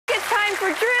for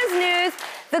Drew's news,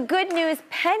 the good news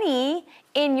penny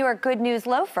in your good news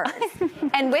loafers.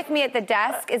 And with me at the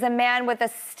desk is a man with a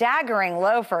staggering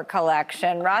loafer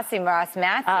collection, Ross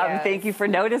Matthews. Thank you for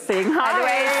noticing. By the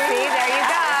way, see, there you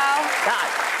go.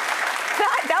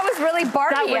 That was really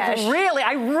Barbie-ish.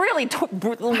 I really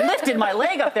lifted my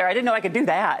leg up there. I didn't know I could do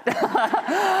that.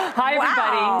 Hi,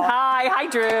 everybody. Wow. Hi,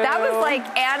 Drew. That was like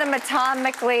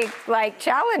anatomically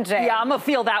challenging. Yeah, I'm gonna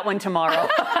feel that one tomorrow.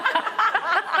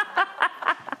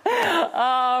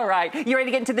 All right, you ready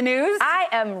to get into the news? I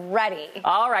am ready.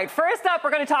 All right, first up, we're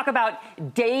going to talk about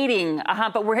dating,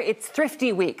 but it's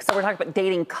Thrifty Week, so we're talking about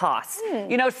dating costs.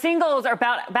 You know, singles are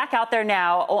back out there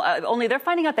now, only they're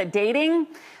finding out that dating,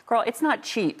 girl, it's not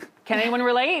cheap. Can anyone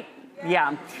relate?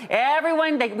 Yeah.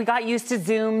 Everyone, we got used to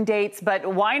Zoom dates, but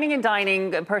wining and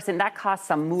dining in person, that costs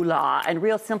some moolah. And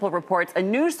Real Simple reports, a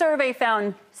new survey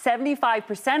found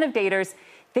 75% of daters,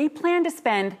 they plan to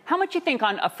spend, how much you think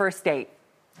on a first date?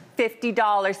 $50,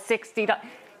 $60.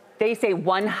 They say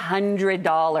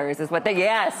 $100 is what they,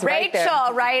 yes,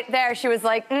 Rachel, right there. She was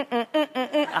like,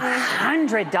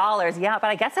 $100, yeah, but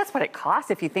I guess that's what it costs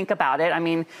if you think about it. I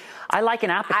mean, I like an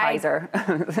appetizer.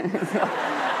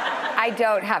 I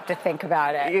don't have to think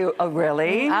about it. Oh,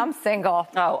 really? I'm single.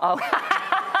 Oh.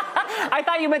 I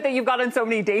thought you meant that you've gone on so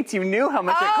many dates you knew how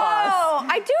much it costs. Oh,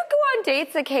 I do go on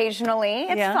dates occasionally.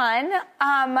 It's fun.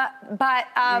 But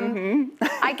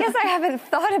I guess I haven't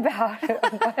thought about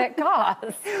what it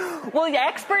costs. Well, the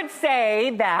experts say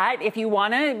that if you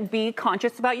want to be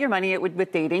conscious about your money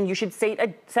with dating, you should set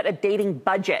a dating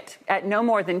budget at no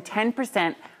more than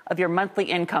 10% of your monthly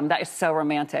income. That is so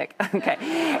romantic. Okay.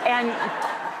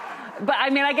 But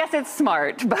I mean, I guess it's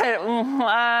smart.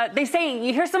 But they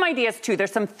say, here's some ideas too.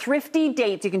 There's some thrifty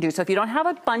dates you can do. So if you don't have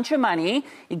a bunch of money,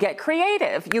 you get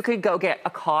creative. You could go get a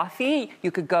coffee.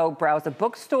 You could go browse a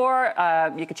bookstore.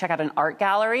 You could check out an art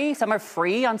gallery. Some are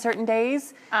free on certain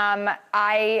days. I'm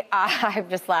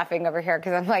just laughing over here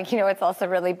because I'm like, it's also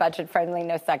really budget friendly.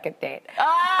 No second date.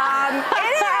 It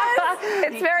is.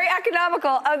 It's very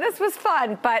economical. Oh, this was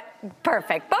fun, but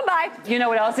perfect. Bye-bye. You know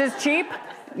what else is cheap?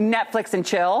 Netflix and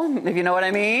chill, if you know what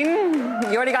I mean.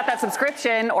 You already got that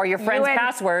subscription or your friend's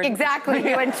password. Exactly,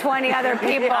 you and 20 other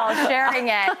people sharing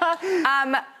it. How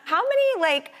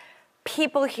many,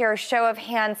 people here, show of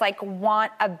hands,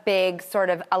 want a big sort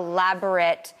of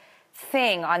elaborate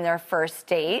thing on their first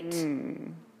date?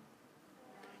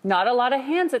 Not a lot of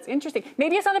hands. That's interesting.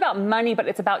 Maybe it's not about money, but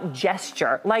it's about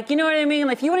gesture. You know what I mean?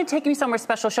 If you want to take me somewhere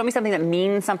special, show me something that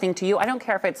means something to you. I don't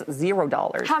care if it's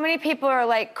 $0. How many people are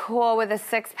cool with a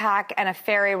six-pack and a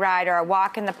ferry ride or a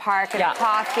walk in the park and a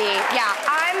coffee? Yeah,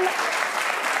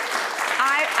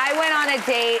 I went on a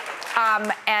date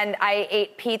and I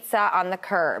ate pizza on the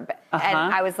curb. And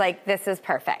I was like, this is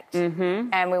perfect.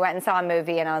 And we went and saw a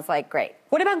movie and I was like, great.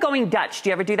 What about going Dutch?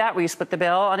 Do you ever do that where you split the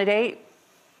bill on a date?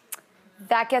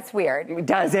 That gets weird.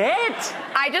 Does it?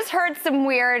 I just heard some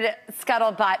weird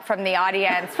scuttlebutt from the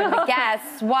audience, from the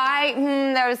guests. Why?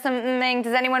 There was some mming.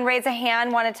 Does anyone raise a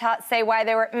hand, want to say why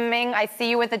they were mming? I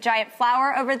see you with a giant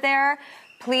flower over there.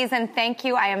 Please and thank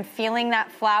you. I am feeling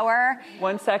that flower.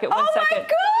 One second. Oh my gosh!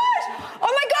 Oh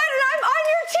my God, and I'm on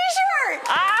your t-shirt!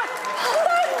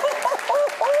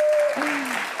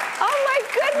 Oh my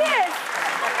goodness!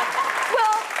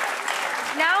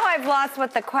 Now I've lost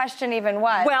what the question even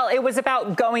was. Well, it was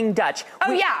about going Dutch.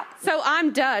 Yeah. So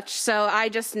I'm Dutch, so I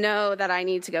just know that I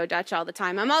need to go Dutch all the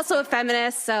time. I'm also a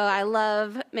feminist, so I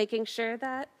love making sure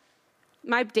that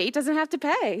my date doesn't have to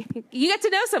pay. You get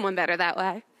to know someone better that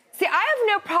way. See, I have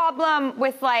no problem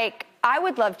with, I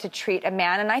would love to treat a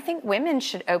man, and I think women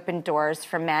should open doors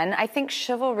for men. I think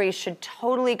chivalry should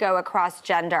totally go across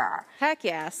gender. Heck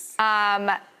yes.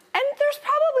 And there's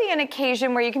probably an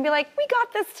occasion where you can be like, we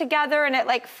got this together and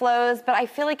it flows, but I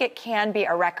feel like it can be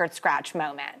a record scratch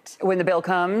moment. When the bill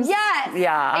comes? Yes.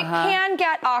 Yeah. It can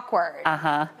get awkward.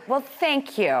 Well,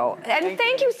 thank you. And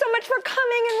thank you so much for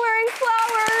coming and wearing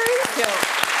flowers. Thank you.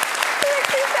 It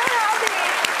makes me so happy.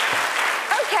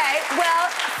 Okay, well,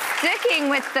 sticking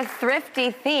with the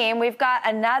thrifty theme, we've got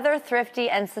another thrifty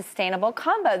and sustainable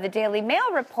combo. The Daily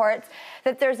Mail reports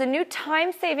that there's a new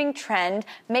time-saving trend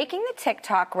making the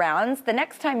TikTok rounds. The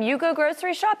next time you go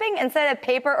grocery shopping, instead of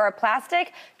paper or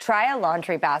plastic, try a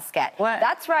laundry basket. What?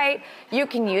 That's right. You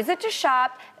can use it to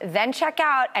shop, then check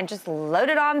out, and just load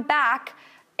it on back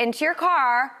into your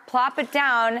car, plop it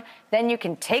down, then you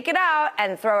can take it out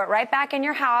and throw it right back in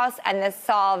your house, and this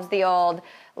solves the old,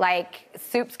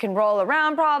 soups can roll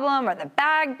around problem or the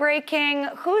bag breaking.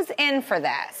 Who's in for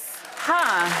this?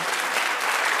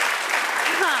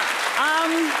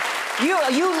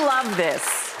 You love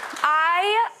this.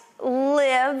 I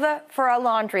live for a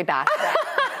laundry basket.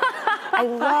 I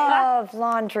love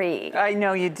laundry. I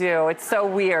know you do. It's so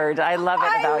weird. I love it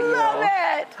about you. I love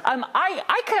it.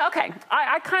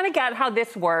 I kind of get how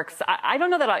this works. I don't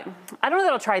know that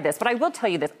I'll try this, but I will tell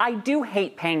you this. I do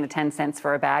hate paying the 10 cents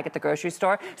for a bag at the grocery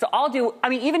store. So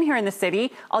even here in the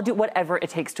city, I'll do whatever it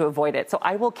takes to avoid it. So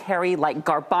I will carry like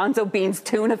garbanzo beans,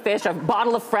 tuna fish, a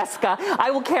bottle of Fresca.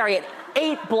 I will carry it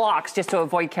 8 blocks just to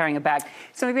avoid carrying a bag.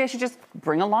 So maybe I should just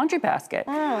bring a laundry basket.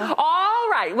 All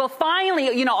right. Well,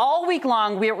 finally, all week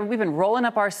long, we've been rolling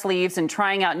up our sleeves and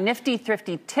trying out nifty,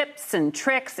 thrifty tips and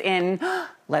tricks in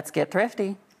Let's Get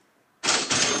Thrifty.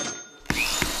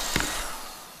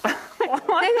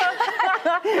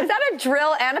 Is that a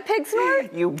drill and a pig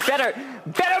snort? You better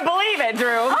believe it,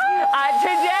 Drew.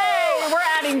 Today, we're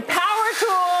adding power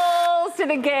tools to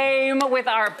the game with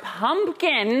our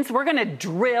pumpkins. We're going to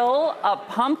drill a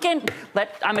pumpkin.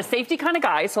 I'm a safety kind of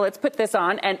guy, so let's put this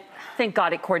on. And thank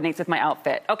God it coordinates with my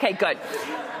outfit. Okay, good.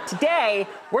 Today,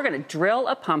 we're going to drill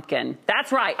a pumpkin.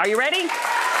 That's right. Are you ready?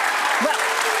 Well,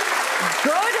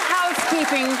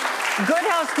 Good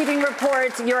housekeeping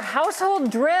reports your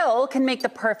household drill can make the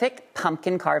perfect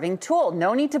pumpkin carving tool.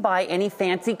 No need to buy any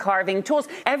fancy carving tools.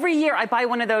 Every year I buy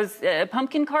one of those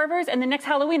pumpkin carvers, and the next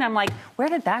Halloween I'm like, where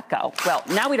did that go? Well,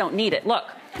 now we don't need it. Look.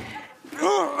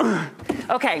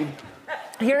 Okay.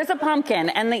 Here's a pumpkin,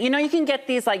 and you can get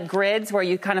these like grids where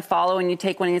you kind of follow and you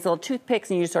take one of these little toothpicks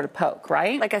and you sort of poke,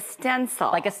 right? Like a stencil.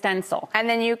 Like a stencil. And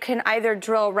then you can either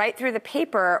drill right through the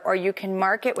paper, or you can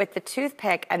mark it with the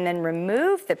toothpick and then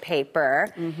remove the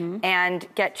paper and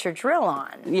get your drill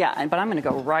on. Yeah, but I'm going to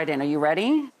go right in. Are you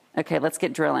ready? Okay, let's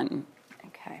get drilling.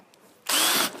 Okay.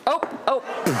 Oh.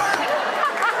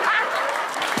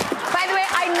 By the way,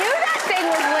 I knew that thing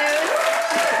was loose.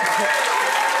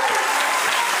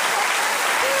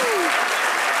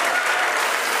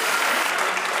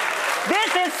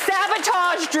 This is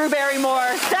sabotage, Drew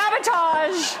Barrymore.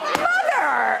 Sabotage.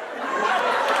 Mother!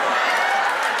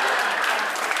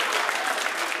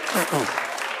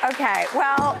 Okay,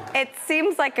 well, it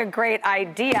seems like a great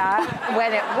idea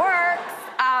when it works.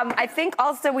 I think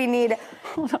also we need...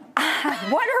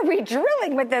 What are we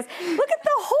drilling with this? Look at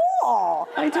the hole.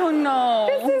 I don't know.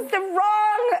 This is the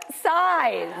wrong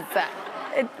size.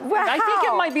 Wow. I think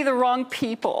it might be the wrong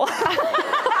people.